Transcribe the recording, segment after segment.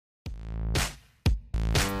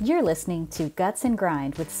You're listening to Guts and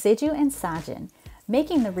Grind with Siju and Sajin,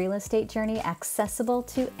 making the real estate journey accessible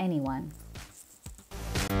to anyone.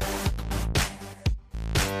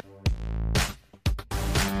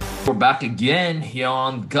 We're back again here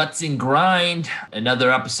on Guts and Grind. Another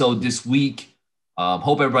episode this week.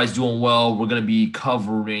 Hope everybody's doing well. We're going to be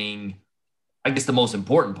covering, I guess, the most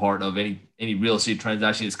important part of any real estate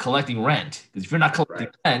transaction is collecting rent. Because if you're not collecting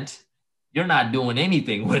rent, you're not doing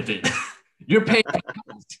anything with it. You're paying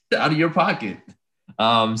out of your pocket.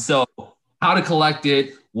 So how to collect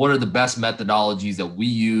it, what are the best methodologies that we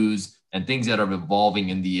use, and things that are evolving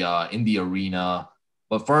in the arena.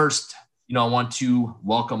 But first, I want to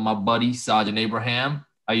welcome my buddy, Sajin Abraham.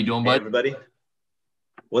 How you doing, buddy? Hey, everybody.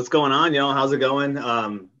 What's going on, y'all? How's it going?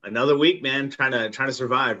 Another week, man, trying to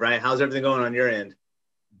survive, right? How's everything going on your end?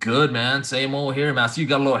 Good, man. Same old here, man. So you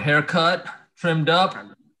got a little haircut, trimmed up.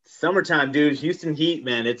 Summertime, dude. Houston heat,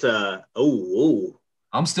 man. It's I'm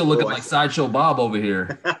still looking like Sideshow Bob over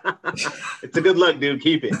here. It's a good look, dude.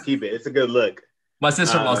 Keep it. It's a good look. My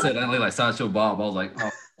sister-in-law said I look like Sideshow Bob. I was like,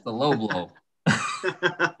 oh, it's a low blow.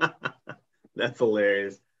 That's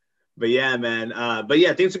hilarious. But yeah, man.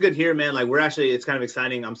 Things are good here, man. Like it's kind of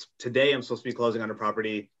exciting. Today I'm supposed to be closing on a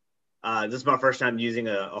property. This is my first time using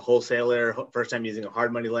a wholesaler, first time using a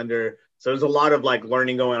hard money lender. So there's a lot of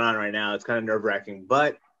learning going on right now. It's kind of nerve wracking,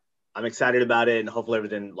 but I'm excited about it, and hopefully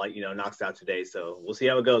everything knocks out today. So we'll see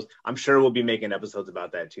how it goes. I'm sure we'll be making episodes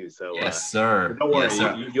about that too. So yes, sir. Don't worry,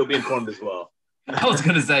 yes, you'll be informed as well. I was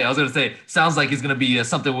gonna say, sounds like it's gonna be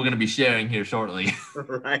something we're gonna be sharing here shortly.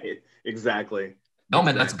 Right. Exactly. No,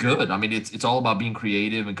 man, that's good. I mean, it's all about being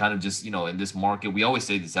creative and kind of just, in this market, we always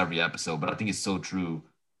say this every episode, but I think it's so true.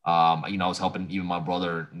 I was helping even my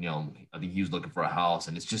brother, I think he was looking for a house,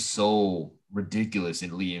 and it's just so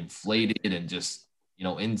ridiculously inflated and just,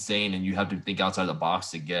 insane. And you have to think outside the box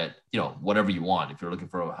to get, whatever you want. If you're looking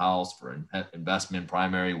for a house, for investment,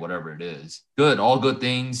 primary, whatever it is. Good. All good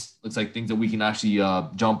things. Looks like things that we can actually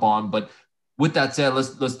jump on. But with that said,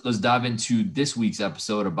 let's dive into this week's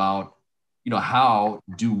episode about, how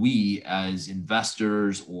do we as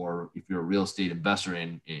investors, or if you're a real estate investor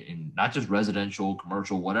in not just residential,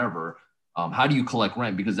 commercial, whatever, how do you collect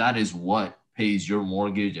rent? Because that is what pays your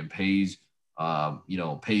mortgage and pays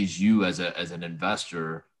you as an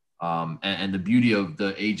investor. And the beauty of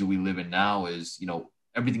the age that we live in now is,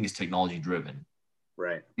 everything is technology driven.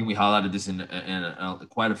 Right. I think we highlighted this in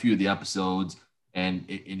quite a few of the episodes. And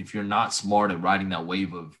if you're not smart at riding that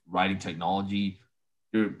wave of riding technology,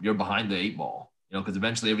 you're behind the eight ball, because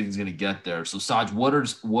eventually everything's going to get there. So Saj, what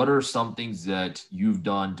are some things that you've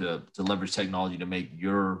done to leverage technology to make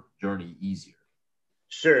your journey easier?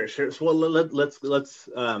 Sure. So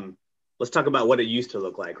let's talk about what it used to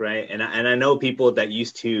look like, right? And I know people that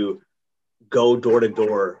used to go door to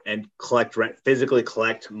door and collect rent, physically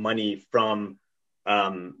collect money from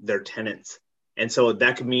their tenants, and so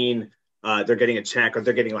that could mean they're getting a check or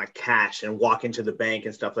they're getting cash and walk into the bank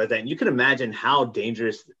and stuff like that. And you can imagine how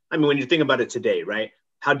dangerous, when you think about it today, right?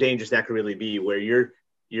 How dangerous that could really be, where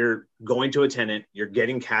you're going to a tenant, you're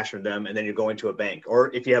getting cash from them, and then you're going to a bank.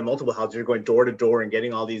 Or if you have multiple houses, you're going door to door and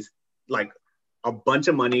getting all these, a bunch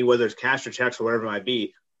of money, whether it's cash or checks or whatever it might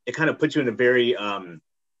be. It kind of puts you in a very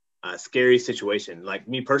scary situation. Like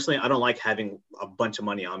me personally, I don't like having a bunch of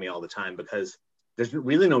money on me all the time, because there's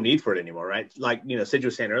really no need for it anymore, right? Sid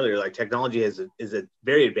was saying earlier, technology is a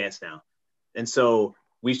very advanced now. And so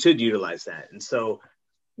we should utilize that. And so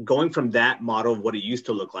going from that model of what it used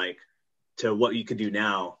to look like to what you could do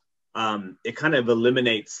now, it kind of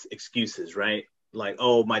eliminates excuses, right?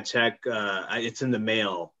 Oh, my check, it's in the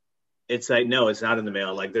mail. It's no, it's not in the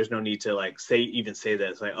mail. There's no need to say that.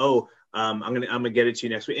 It's I'm gonna get it to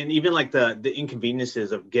you next week. And even the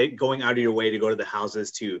inconveniences of going out of your way to go to the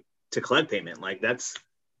houses to collect payment, that's,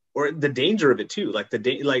 or the danger of it too.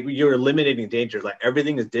 You're eliminating danger.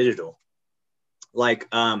 Everything is digital. I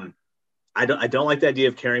don't like the idea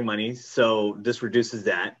of carrying money, so this reduces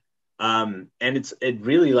that. And it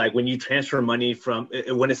really, when you transfer money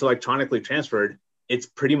when it's electronically transferred, it's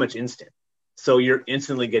pretty much instant. So you're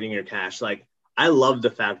instantly getting your cash. I love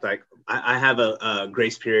the fact I have a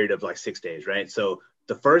grace period of 6 days, right? So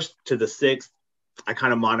the 1st to the 6th, I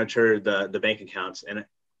kind of monitor the bank accounts, and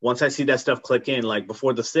once I see that stuff click in,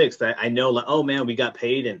 before the 6th, I know, oh man, we got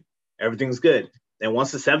paid and everything's good. And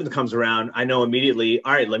once the 7th comes around, I know immediately,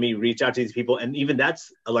 all right, let me reach out to these people. And even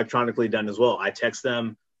that's electronically done as well. I text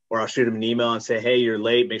them, or I'll shoot them an email and say, hey, you're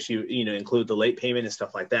late. Make sure you include the late payment and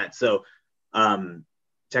stuff like that. So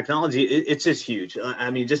technology, it's just huge.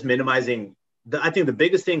 Just minimizing. I think the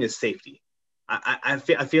biggest thing is safety. I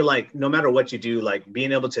feel like no matter what you do,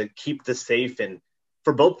 being able to keep the safe, and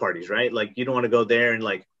for both parties, right? You don't want to go there and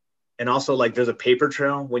And also, like, there's a paper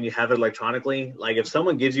trail when you have it electronically. Like, if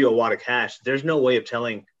someone gives you a wad of cash, there's no way of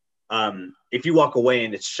telling if you walk away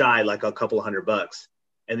and it's shy, like a couple of $100,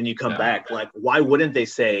 and then you come back, like, why wouldn't they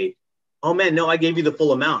say, oh man, no, I gave you the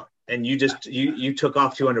full amount, and you just you took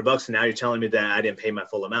off $200, and now you're telling me that I didn't pay my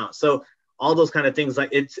full amount. So all those kind of things, like,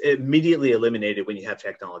 it's immediately eliminated when you have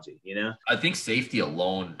technology, you know? I think safety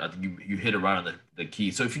alone, I think you hit it right on the key.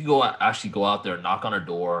 So if you actually go out there and knock on a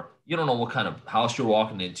door, you don't know what kind of house you're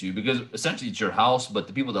walking into, because essentially it's your house, but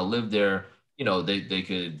the people that live there, you know, they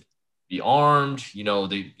could be armed, you know,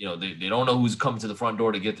 they don't know who's coming to the front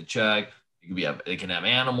door to get the check. They can have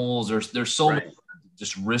animals. There's so many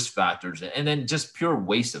just risk factors, and then just pure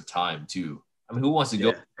waste of time too. I mean, who wants to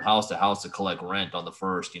go house to house to collect rent on the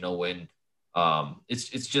first, you know, when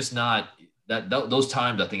it's just not those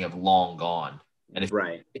times I think have long gone. And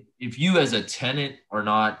if you as a tenant are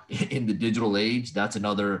not in the digital age, that's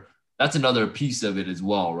another piece of it as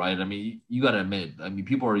well, right? I mean, you got to admit, I mean,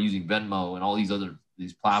 people are using Venmo and all these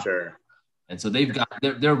platforms. Sure. And so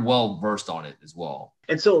they're well versed on it as well.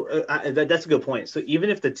 And so that's a good point. So even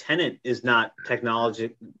if the tenant is not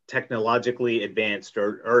technologically advanced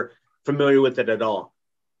or familiar with it at all,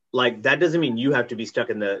 like, that doesn't mean you have to be stuck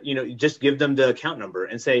in just give them the account number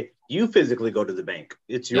and say, you physically go to the bank.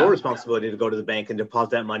 It's your responsibility to go to the bank and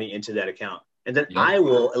deposit that money into that account. And then I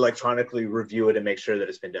will electronically review it and make sure that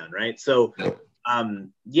it's been done. Right. So, I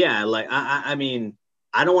mean,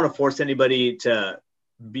 I don't want to force anybody to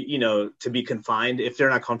be confined. If they're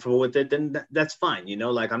not comfortable with it, then that's fine. You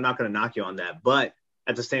know, like, I'm not going to knock you on that. But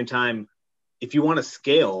at the same time, if you want to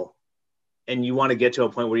scale and you want to get to a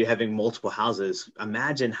point where you're having multiple houses,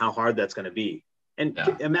 imagine how hard that's going to be. And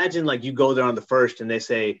imagine, like, you go there on the first and they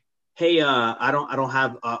say, hey, I don't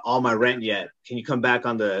have all my rent yet. Can you come back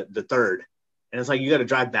on the third? And it's like, you got to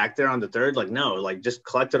drive back there on the third. Like, no, like, just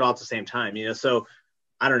collect it all at the same time, you know? So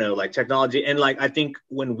I don't know, like, technology. And, like, I think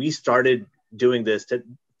when we started doing this,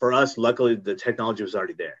 for us, luckily the technology was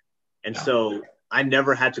already there. And so I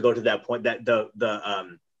never had to go to that point, that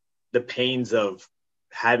the pains of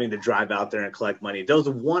having to drive out there and collect money. Those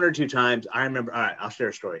 1 or 2 times I remember. All right, I'll share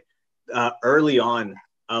a story. Early on,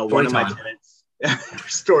 one of my tenants,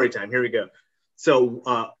 story time. Here we go.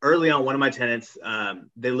 So early on, one of my tenants,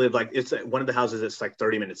 they live, like, it's one of the houses that's like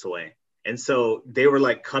 30 minutes away. And so they were,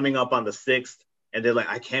 like, coming up on the 6th, and they're like,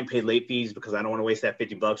 I can't pay late fees because I don't want to waste that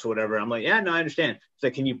 $50 or whatever. I'm like, yeah, no, I understand. It's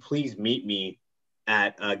like, can you please meet me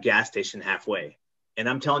at a gas station halfway? And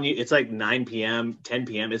I'm telling you, it's like 9 p.m., 10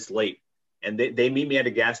 p.m. It's late. And they meet me at a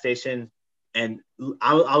gas station, and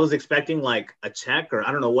I was expecting, like, a check, or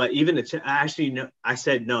I don't know what, even a check. I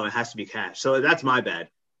said, no, it has to be cash. So that's my bad.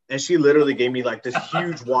 And she literally gave me, like, this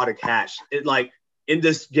huge wad of cash, in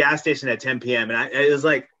this gas station at 10 p.m. And it was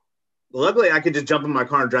like, luckily I could just jump in my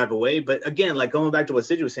car and drive away. But again, like, going back to what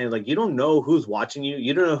Sid was saying, like, you don't know who's watching you.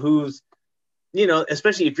 You don't know who's,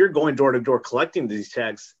 especially if you're going door to door collecting these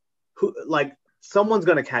checks, someone's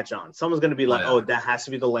going to catch on. Someone's going to be like, oh, that has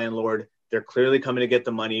to be the landlord. They're clearly coming to get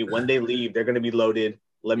the money. When they leave, they're going to be loaded.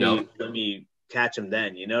 Let me catch them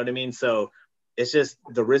then. You know what I mean? So it's just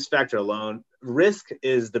the risk factor alone. Risk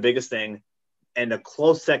is the biggest thing. And a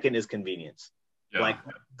close second is convenience. Yeah. Like,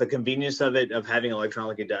 the convenience of it, of having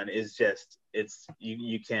electronically done, is just,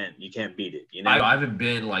 you can't beat it. You know, I haven't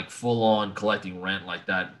been, like, full on collecting rent like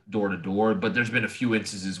that door to door, but there's been a few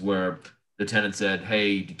instances where the tenant said,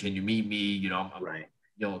 hey, can you meet me? You know,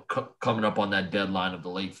 I'm coming up on that deadline of the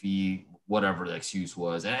late fee, whatever the excuse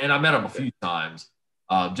was. And I met him a few times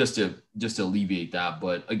just to alleviate that.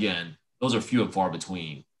 But again, those are few and far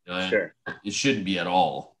between. You know, sure. It shouldn't be at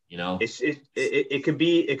all. You know, it could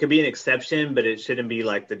be an exception, but it shouldn't be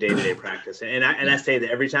like the day-to-day practice. And I say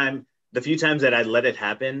that every time, the few times that I let it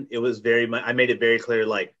happen, it was I made it very clear,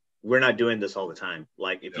 like, we're not doing this all the time.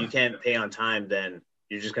 Like, if you can't pay on time, then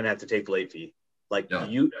you're just going to have to take the late fee. Like,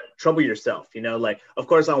 you trouble yourself, you know, like, of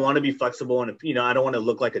course I want to be flexible, and, I don't want to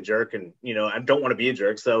look like a jerk, and, I don't want to be a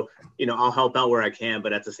jerk. So, I'll help out where I can,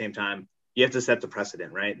 but at the same time, you have to set the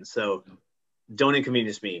precedent. Right. And so don't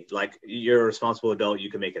inconvenience me. Like, you're a responsible adult, you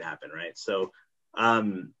can make it happen. Right. So,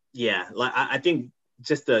 I think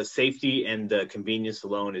just the safety and the convenience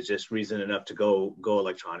alone is just reason enough to go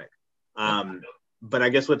electronic. But I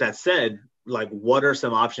guess with that said, like, what are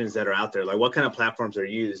some options that are out there? Like, what kind of platforms are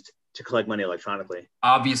used to collect money electronically?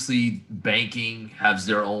 Obviously, banking has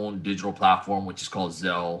their own digital platform, which is called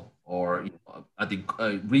Zelle. Or I think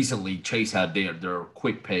recently Chase had their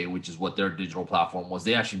Quick Pay, which is what their digital platform was.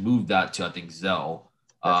 They actually moved that to, I think, Zelle.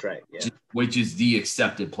 That's right. Yeah. Which is the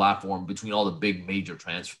accepted platform between all the big major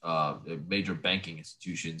banking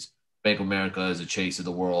institutions. Bank of America is a Chase of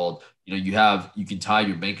the world. You can tie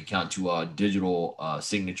your bank account to a digital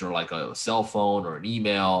signature like a cell phone or an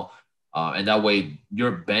email, and that way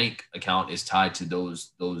your bank account is tied to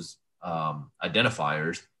those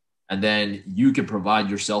identifiers, and then you can provide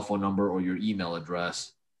your cell phone number or your email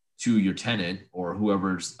address to your tenant or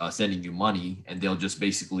whoever's sending you money, and they'll just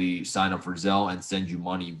basically sign up for Zelle and send you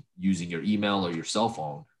money using your email or your cell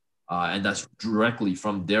phone, and that's directly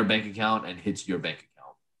from their bank account and hits your bank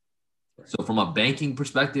account. So from a banking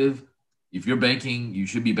perspective, if you're banking, you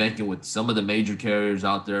should be banking with some of the major carriers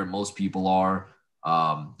out there. Most people are.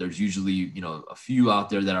 There's usually, a few out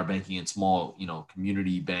there that are banking in small,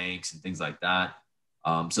 community banks and things like that.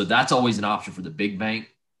 So that's always an option for the big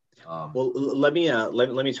bank. Well, let me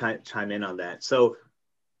chime in on that. So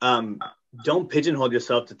don't pigeonhole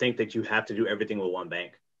yourself to think that you have to do everything with one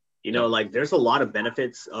bank. Like there's a lot of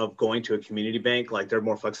benefits of going to a community bank. Like they're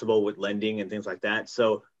more flexible with lending and things like that.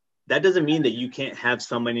 So that doesn't mean that you can't have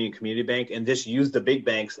some money in a community bank and just use the big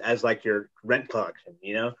banks as like your rent collection,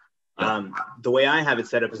 The way I have it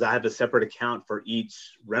set up is I have a separate account for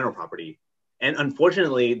each rental property. And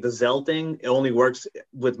unfortunately, the Zelle thing, it only works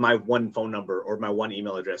with my one phone number or my one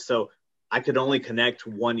email address. So I could only connect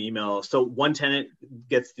one email. So one tenant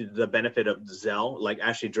gets the benefit of Zelle, like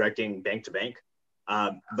actually directing bank to bank.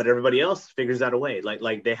 But everybody else figures out a way.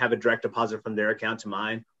 Like they have a direct deposit from their account to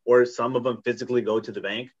mine, or some of them physically go to the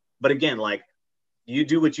bank. But again, like you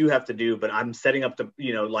do what you have to do, but I'm setting up the,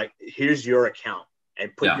 like here's your account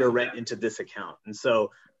and put your rent into this account. And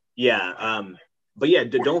so, but yeah,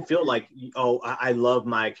 don't feel like, I love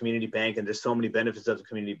my community bank and there's so many benefits of the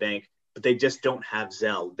community bank, but they just don't have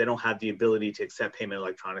Zelle. They don't have the ability to accept payment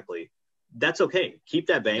electronically. That's okay. Keep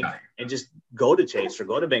that bank and just go to Chase or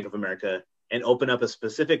go to Bank of America and open up a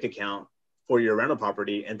specific account for your rental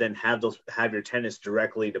property, and then have your tenants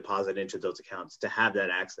directly deposit into those accounts to have that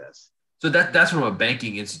access. So that's from a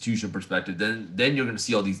banking institution perspective. Then you're going to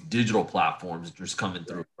see all these digital platforms just coming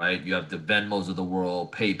through, right? You have the Venmos of the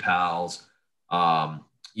world, PayPal's,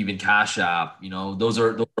 even Cash App. Those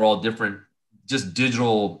are all different, just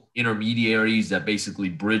digital intermediaries that basically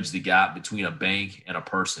bridge the gap between a bank and a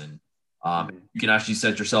person. You can actually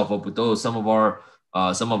set yourself up with those. Some of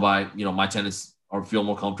my tenants feel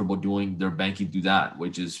more comfortable doing their banking through that,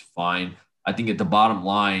 which is fine. I think at the bottom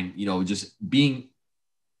line,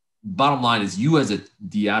 bottom line is you as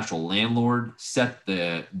the actual landlord set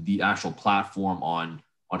the actual platform on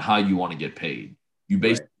how you want to get paid. You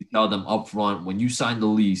basically tell them upfront when you sign the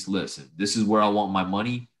lease, listen, this is where I want my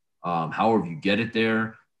money. However you get it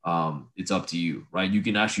there, it's up to you, right? You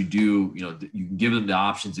can actually you can give them the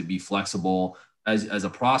options to be flexible. As a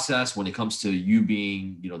process, when it comes to you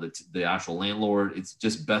being, the actual landlord, it's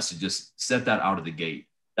just best to just set that out of the gate.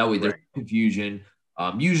 That way there's confusion.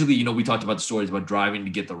 Usually, we talked about the stories about driving to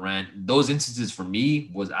get the rent. Those instances for me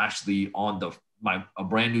was actually on a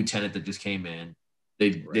brand new tenant that just came in.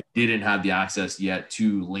 They didn't have the access yet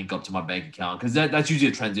to link up to my bank account, because that's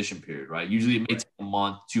usually a transition period, right? Usually it may take a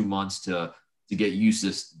month, 2 months to get used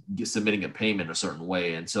to submitting a payment a certain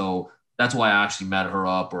way. And so that's why I actually met her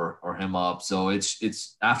up or him up. So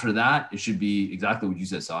it's after that, it should be exactly what you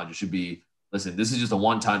said, Saj. It should be, listen, this is just a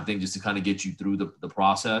one-time thing just to kind of get you through the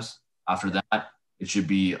process. After that, it should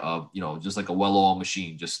be, just like a well-oiled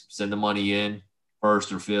machine. Just send the money in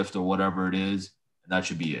first or fifth or whatever it is, and that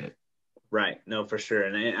should be it. Right. No, for sure.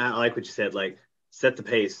 And I like what you said, like set the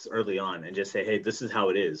pace early on and just say, hey, this is how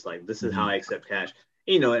it is. Like, this is how I accept cash,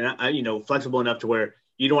 and I flexible enough to where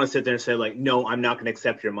you don't want to sit there and say like, no, I'm not going to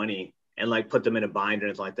accept your money and like put them in a binder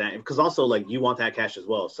and like that. Because also like you want that cash as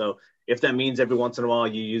well. So if that means every once in a while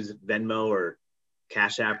you use Venmo or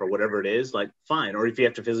Cash App or whatever it is, like fine. Or if you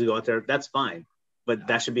have to physically go out there, that's fine. But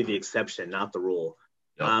that should be the exception, not the rule.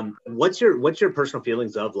 Yep. What's your personal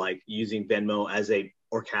feelings of like using Venmo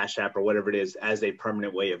or Cash App or whatever it is as a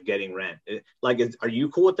permanent way of getting rent? Are you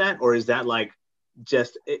cool with that? Or is that like,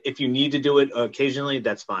 just if you need to do it occasionally,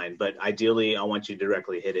 that's fine. But ideally, I want you to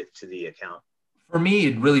directly hit it to the account. For me,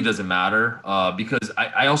 it really doesn't matter because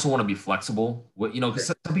I also want to be flexible. Because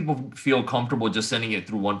some people feel comfortable just sending it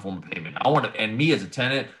through one form of payment. And me as a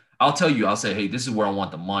tenant, I'll say, hey, this is where I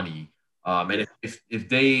want the money. And if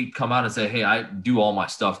they come out and say, hey, I do all my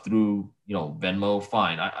stuff through, Venmo,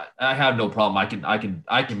 fine. I have no problem.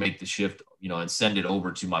 I can make the shift, and send it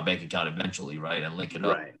over to my bank account eventually, right, and link it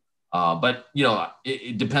up. Right. But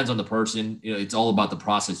it depends on the person. It's all about the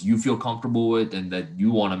process you feel comfortable with, and that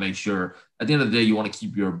you want to make sure at the end of the day you want to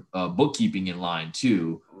keep your bookkeeping in line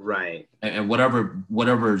too. Right. And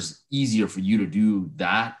whatever's easier for you to do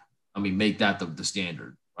that. I mean, make that the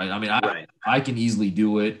standard, right? I mean, I can easily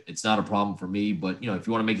do it. It's not a problem for me. But if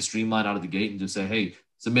you want to make it streamlined out of the gate and just say, hey,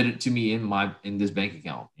 submit it to me in this bank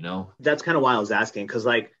account, you know? That's kind of why I was asking, because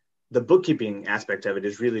like the bookkeeping aspect of it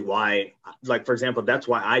is really why, like, for example, that's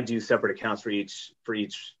why I do separate accounts for each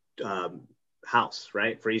house,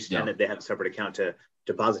 right? For each tenant, they have a separate account to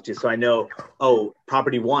deposit to. So I know, oh,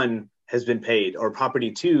 property 1 has been paid, or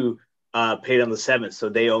property 2 paid on the 7th. So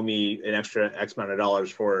they owe me an extra X amount of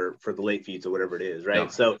dollars for the late fees or whatever it is. Right. Yeah.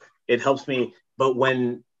 So it helps me. But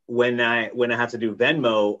when I have to do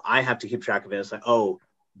Venmo, I have to keep track of it. It's like, oh,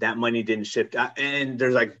 that money didn't shift. And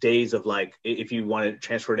there's like days of like, if you want to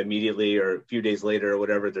transfer it immediately or a few days later or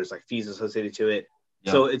whatever, there's like fees associated to it.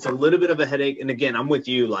 Yeah. So it's a little bit of a headache. And again, I'm with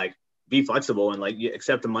you, like, be flexible and like you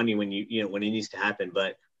accept the money when when it needs to happen.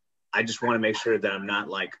 But I just want to make sure that I'm not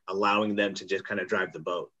like allowing them to just kind of drive the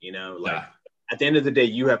boat, like at the end of the day,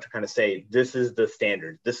 you have to kind of say, this is the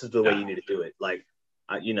standard. This is the way you need to do it. Like,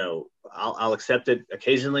 I'll accept it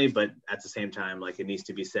occasionally, but at the same time, like it needs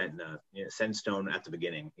to be set in stone at the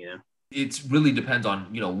beginning, It really depends on,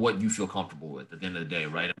 what you feel comfortable with at the end of the day,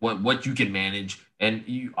 right? What you can manage. And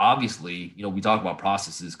you obviously, we talk about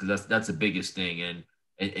processes because that's the biggest thing. And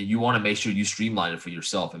you want to make sure you streamline it for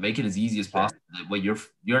yourself and make it as easy as possible. That way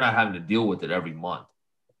you're not having to deal with it every month.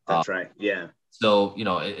 That's right. Yeah. So,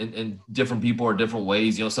 and different people are different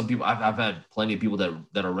ways. Some people, I've had plenty of people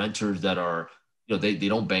that are renters that are, they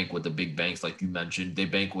don't bank with the big banks like you mentioned. They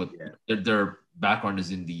bank with their background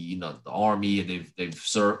is in the Army, and they've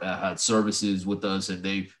had services with us, and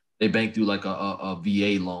they bank through like a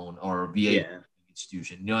VA loan or a VA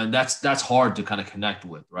institution. And that's hard to kind of connect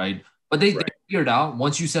with, right? But they figure it out.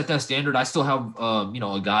 Once you set that standard, I still have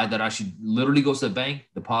a guy that actually literally goes to the bank,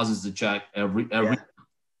 deposits the check every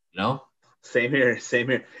Same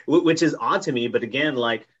here, which is odd to me. But again,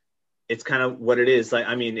 like, it's kind of what it is. Like,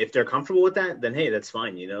 I mean, if they're comfortable with that, then hey, that's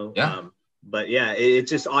fine, Yeah. But yeah, it's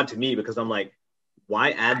just odd to me because I'm like,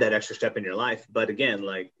 why add that extra step in your life? But again,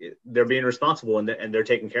 like they're being responsible and they're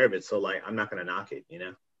taking care of it. So like, I'm not going to knock it,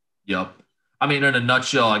 Yep. I mean, in a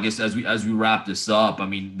nutshell, I guess as we wrap this up, I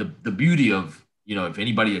mean, the beauty of, if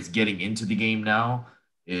anybody is getting into the game now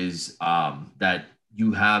is that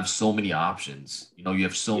you have so many options. You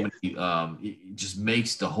have so many. It just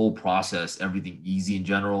makes the whole process, everything easy in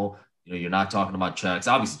general. You're not talking about checks.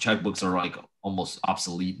 Obviously, checkbooks are like almost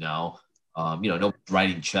obsolete now. No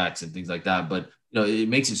writing checks and things like that. But it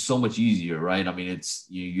makes it so much easier, right? I mean, it's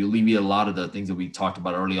you alleviate a lot of the things that we talked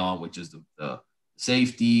about early on, which is the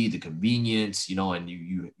safety, the convenience, and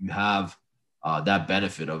you have that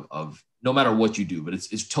benefit of no matter what you do. But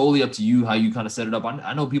it's totally up to you how you kind of set it up.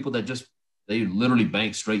 I know people that they literally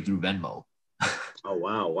bank straight through Venmo. Oh,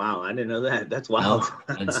 wow. I didn't know that. That's wild.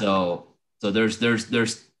 And so there's,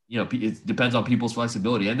 it depends on people's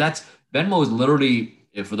flexibility. And Venmo is literally,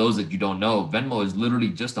 for those that you don't know, Venmo is literally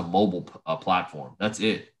just a mobile platform. That's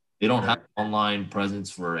it. They don't have online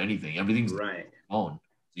presence for anything. Everything's right. phone.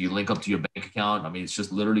 So you link up to your bank account. I mean, it's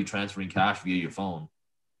just literally transferring cash via your phone.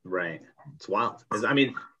 Right. It's wild. I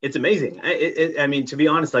mean, it's amazing. I mean, to be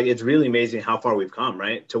honest, like it's really amazing how far we've come,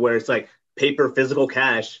 right? To where it's like paper, physical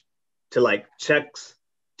cash to like checks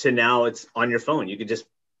to now it's on your phone. You could just,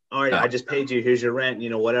 all right, I just paid you. Here's your rent,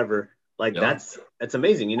 whatever. Like that's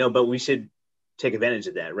amazing, but we should take advantage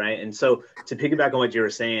of that. Right. And so to piggyback on what you were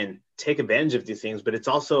saying, take advantage of these things, but it's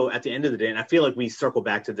also at the end of the day, and I feel like we circle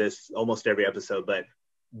back to this almost every episode, but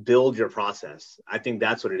build your process. I think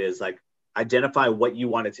that's what it is. Like identify what you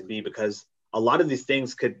want it to be, because a lot of these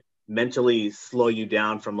things could mentally slow you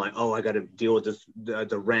down from like, oh, I got to deal with this,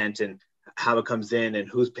 the rent and how it comes in and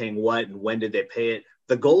who's paying what and when did they pay it.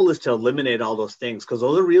 The goal is to eliminate all those things because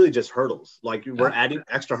those are really just hurdles. Like we're adding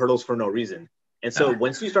extra hurdles for no reason. And so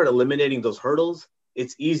once you start eliminating those hurdles,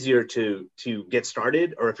 it's easier to get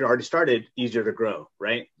started, or if you're already started, easier to grow,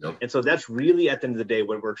 right? Yep. And so that's really at the end of the day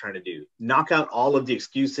what we're trying to do. Knock out all of the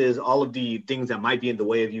excuses, all of the things that might be in the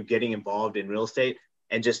way of you getting involved in real estate,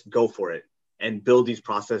 and just go for it and build these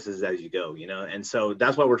processes as you go, And so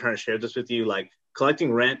that's why we're trying to share this with you. Like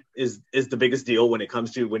collecting rent is the biggest deal when it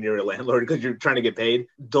comes to when you're a landlord because you're trying to get paid.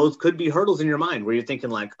 Those could be hurdles in your mind where you're thinking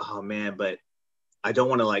like, oh man, but I don't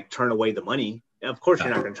want to like turn away the money. Of course, you're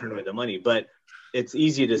not going to turn away the money, but it's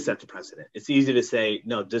easy to set the precedent. It's easy to say,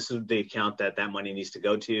 no, this is the account that money needs to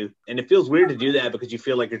go to. And it feels weird to do that because you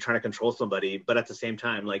feel like you're trying to control somebody, but at the same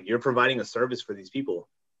time, like you're providing a service for these people.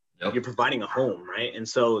 Yep. You're providing a home, right? And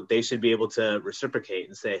so they should be able to reciprocate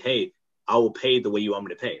and say, hey, I will pay the way you want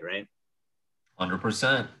me to pay, right?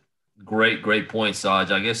 100%. Great point,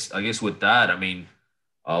 Saj. I guess with that, I mean,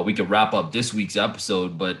 we could wrap up this week's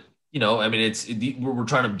episode, but I mean, we're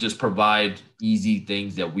trying to just provide easy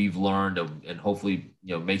things that we've learned and hopefully,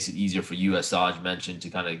 makes it easier for you, as Saj mentioned,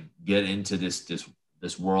 to kind of get into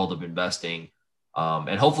this world of investing.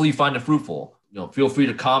 And hopefully you find it fruitful. Feel free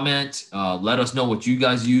to comment. Let us know what you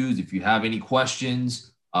guys use. If you have any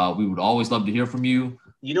questions, we would always love to hear from you.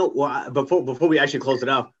 Before we actually close it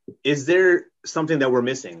off, is there something that we're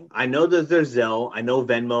missing? I know that there's Zelle, I know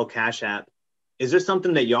Venmo, Cash App. Is there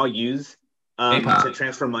something that y'all use to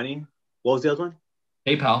transfer money? What was the other one?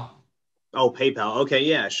 PayPal. Oh, PayPal. Okay,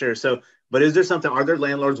 yeah, sure. So, but is there something? Are there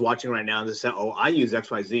landlords watching right now that say, "Oh, I use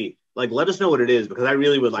XYZ"? Like, let us know what it is, because I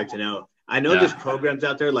really would like to know. I know there's programs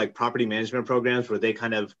out there like property management programs where they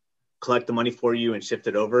kind of collect the money for you and shift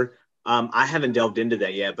it over. I haven't delved into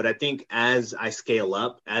that yet, but I think as I scale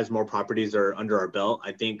up, as more properties are under our belt,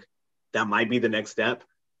 I think that might be the next step.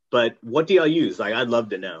 But what do y'all use? Like, I'd love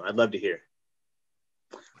to know. I'd love to hear.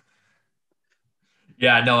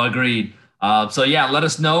 Yeah, no, agreed. So yeah, let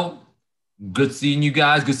us know. Good seeing you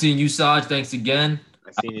guys. Good seeing you, Saj. Thanks again.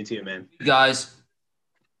 Nice seeing you too, man. You guys.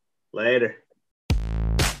 Later.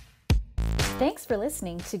 Thanks for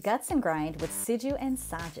listening to Guts and Grind with Siju and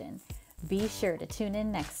Sajin. Be sure to tune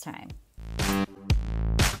in next time.